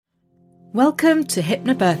Welcome to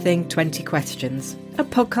Hypnobirthing 20 Questions, a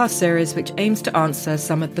podcast series which aims to answer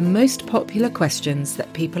some of the most popular questions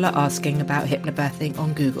that people are asking about hypnobirthing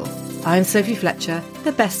on Google. I'm Sophie Fletcher,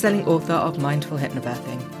 the best-selling author of Mindful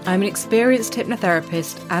Hypnobirthing. I'm an experienced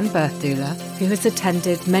hypnotherapist and birth doula who has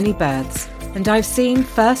attended many births, and I've seen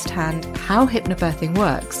firsthand how hypnobirthing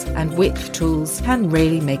works and which tools can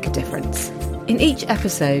really make a difference. In each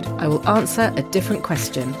episode, I will answer a different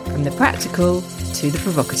question, from the practical to the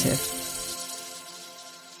provocative.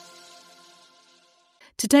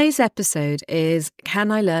 Today's episode is,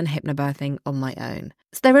 can I learn hypnobirthing on my own?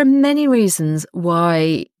 So there are many reasons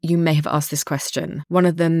why you may have asked this question. One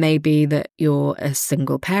of them may be that you're a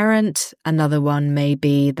single parent. Another one may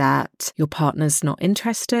be that your partner's not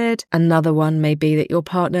interested. Another one may be that your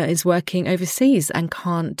partner is working overseas and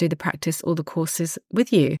can't do the practice or the courses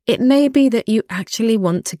with you. It may be that you actually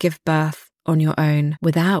want to give birth on your own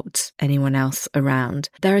without anyone else around.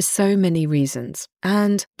 There are so many reasons.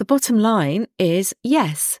 And the bottom line is,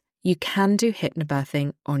 yes, you can do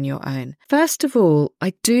hypnobirthing on your own. First of all,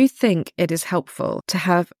 I do think it is helpful to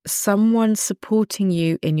have someone supporting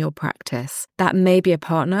you in your practice. That may be a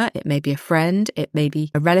partner, it may be a friend, it may be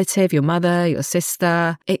a relative, your mother, your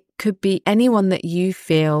sister. It could be anyone that you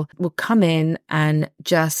feel will come in and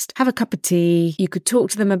just have a cup of tea. You could talk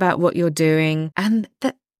to them about what you're doing and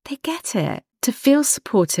that they get it. To feel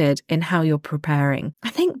supported in how you're preparing. I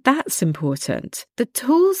think that's important. The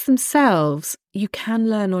tools themselves you can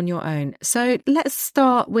learn on your own. So let's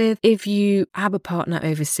start with if you have a partner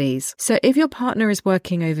overseas. So if your partner is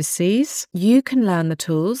working overseas, you can learn the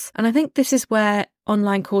tools. And I think this is where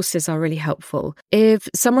online courses are really helpful. If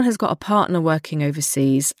someone has got a partner working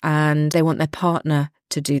overseas and they want their partner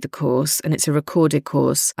to do the course and it's a recorded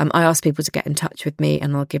course, I ask people to get in touch with me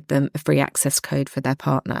and I'll give them a free access code for their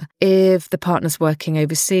partner. If the partner's working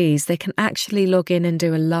overseas, they can actually log in and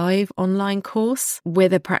do a live online course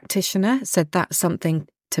with a practitioner. So that's something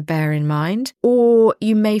to bear in mind. Or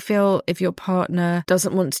you may feel if your partner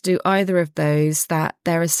doesn't want to do either of those, that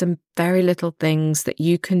there are some very little things that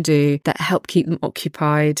you can do that help keep them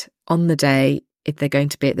occupied on the day. If they're going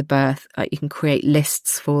to be at the birth, you can create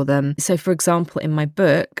lists for them. So for example, in my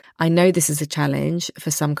book, I know this is a challenge for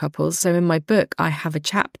some couples. So in my book, I have a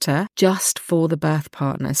chapter just for the birth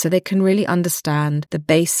partner. So they can really understand the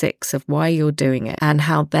basics of why you're doing it and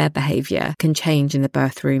how their behaviour can change in the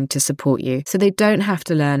birth room to support you. So they don't have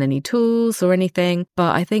to learn any tools or anything.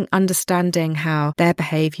 But I think understanding how their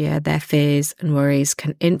behaviour, their fears and worries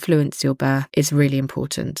can influence your birth is really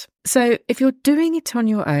important. So if you're doing it on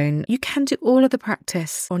your own, you can do all of the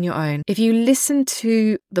practice on your own. If you listen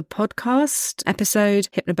to the podcast episode,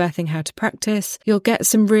 Hypnobirthing How to Practice, you'll get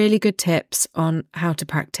some really good tips on how to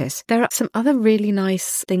practice. There are some other really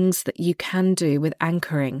nice things that you can do with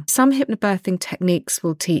anchoring. Some hypnobirthing techniques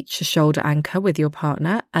will teach a shoulder anchor with your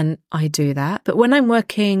partner, and I do that. But when I'm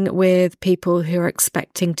working with people who are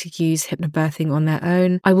expecting to use hypnobirthing on their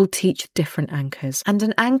own, I will teach different anchors. And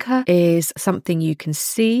an anchor is something you can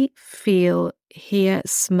see, feel, hear,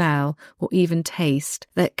 smell, or even taste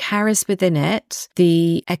that carries within it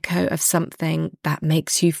the echo of something that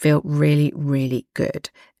makes you feel really, really good.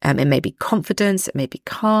 It may be confidence, it may be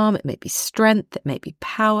calm, it may be strength, it may be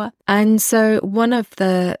power. And so one of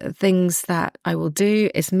the things that I will do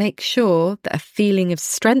is make sure that a feeling of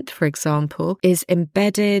strength, for example, is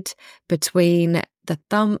embedded between the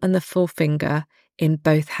thumb and the forefinger in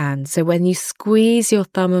both hands. So when you squeeze your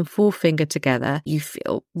thumb and forefinger together, you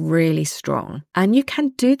feel really strong. And you can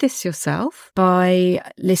do this yourself by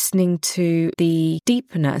listening to the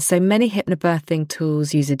deepener. So many hypnobirthing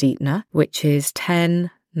tools use a deepener, which is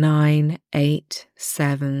 10, 9, 8,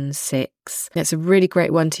 7, 6. It's a really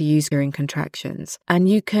great one to use during contractions. And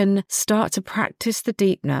you can start to practice the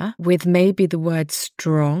deepener with maybe the word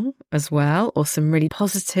strong as well, or some really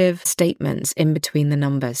positive statements in between the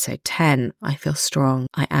numbers. So 10, I feel strong.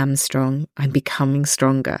 I am strong. I'm becoming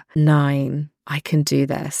stronger. 9, I can do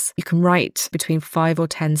this. You can write between 5 or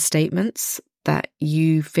 10 statements that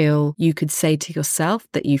you feel you could say to yourself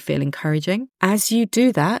that you feel encouraging. As you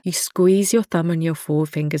do that, you squeeze your thumb and your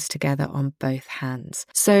forefingers together on both hands.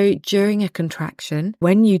 So during a contraction,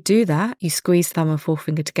 when you do that, you squeeze thumb and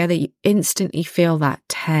forefinger together, you instantly feel that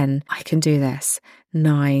 10, I can do this.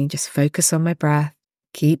 9, just focus on my breath,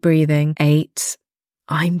 keep breathing. 8,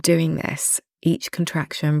 I'm doing this. Each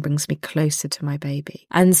contraction brings me closer to my baby.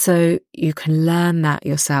 And so you can learn that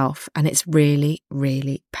yourself, and it's really,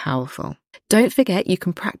 really powerful. Don't forget, you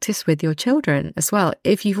can practice with your children as well.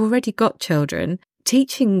 If you've already got children,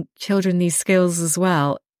 teaching children these skills as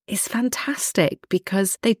well is fantastic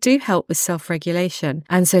because they do help with self-regulation.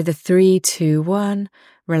 And so the 3, 2, 1,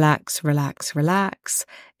 relax, relax, relax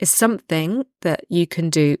is something that you can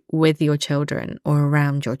do with your children or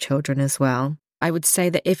around your children as well. I would say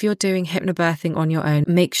that if you're doing hypnobirthing on your own,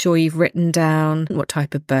 make sure you've written down what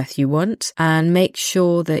type of birth you want and make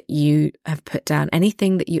sure that you have put down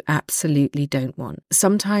anything that you absolutely don't want.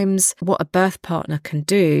 Sometimes what a birth partner can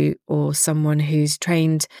do, or someone who's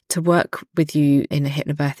trained to work with you in a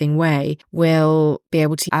hypnobirthing way, will be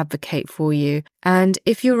able to advocate for you. And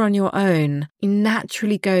if you're on your own, you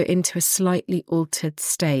naturally go into a slightly altered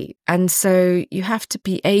state. And so you have to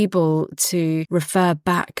be able to refer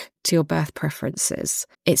back to your birth preferences.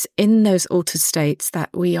 It's in those altered states that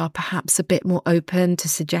we are perhaps a bit more open to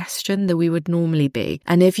suggestion than we would normally be.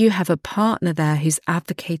 And if you have a partner there who's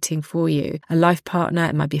advocating for you, a life partner,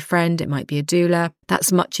 it might be a friend, it might be a doula,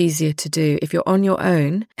 that's much easier to do. If you're on your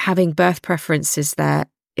own, having birth preferences there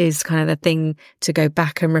is kind of the thing to go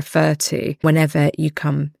back and refer to whenever you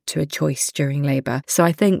come to a choice during labour. So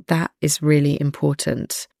I think that is really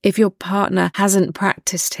important. If your partner hasn't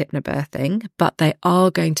practiced hypnobirthing, but they are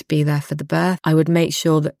going to be there for the birth, I would make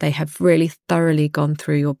sure that they have really thoroughly gone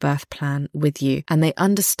through your birth plan with you and they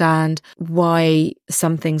understand why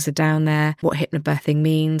some things are down there, what hypnobirthing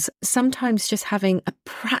means. Sometimes just having a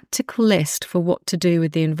practical list for what to do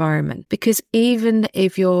with the environment. Because even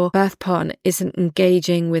if your birth partner isn't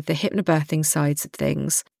engaging with the hypnobirthing sides of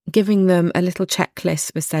things, giving them a little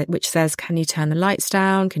checklist which says, can you turn the lights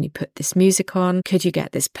down? Can you put this music on? Could you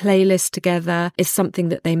get this playlist together? Is something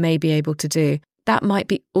that they may be able to do. That might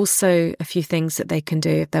be also a few things that they can do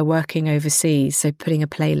if they're working overseas. So putting a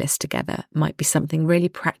playlist together might be something really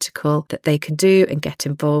practical that they can do and get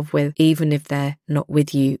involved with, even if they're not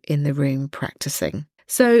with you in the room practicing.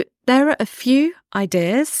 So there are a few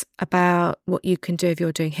ideas about what you can do if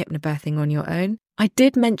you're doing hypnobirthing on your own. I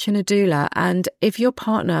did mention a doula, and if your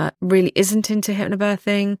partner really isn't into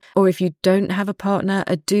hypnobirthing, or if you don't have a partner,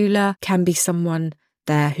 a doula can be someone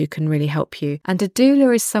there who can really help you. And a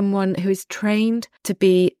doula is someone who is trained to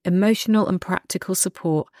be emotional and practical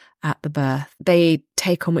support at the birth. They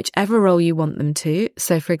take on whichever role you want them to.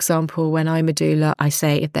 So for example, when I'm a doula, I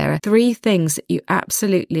say, if there are 3 things that you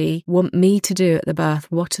absolutely want me to do at the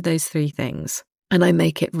birth, what are those 3 things? And I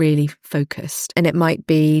make it really focused. And it might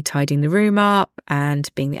be tidying the room up and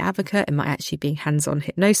being the advocate. It might actually be hands-on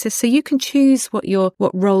hypnosis. So you can choose what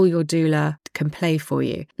role your doula can play for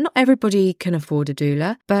you. Not everybody can afford a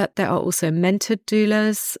doula, but there are also mentored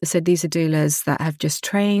doulas. So these are doulas that have just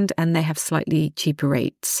trained and they have slightly cheaper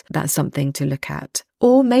rates. That's something to look at.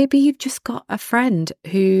 Or maybe you've just got a friend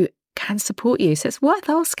who can support you. So it's worth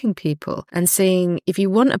asking people and seeing if you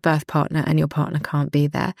want a birth partner and your partner can't be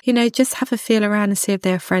there, just have a feel around and see if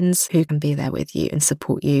there are friends who can be there with you and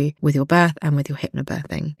support you with your birth and with your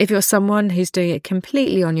hypnobirthing. If you're someone who's doing it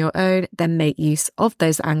completely on your own, then make use of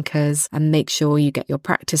those anchors and make sure you get your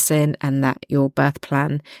practice in and that your birth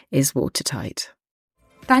plan is watertight.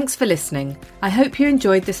 Thanks for listening. I hope you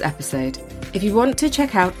enjoyed this episode. If you want to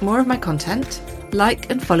check out more of my content, like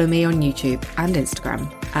and follow me on YouTube and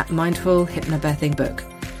Instagram at Mindful Hypnobirthing Book.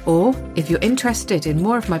 Or if you're interested in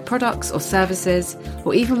more of my products or services,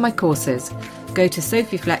 or even my courses, go to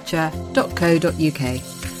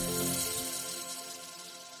sophiefletcher.co.uk.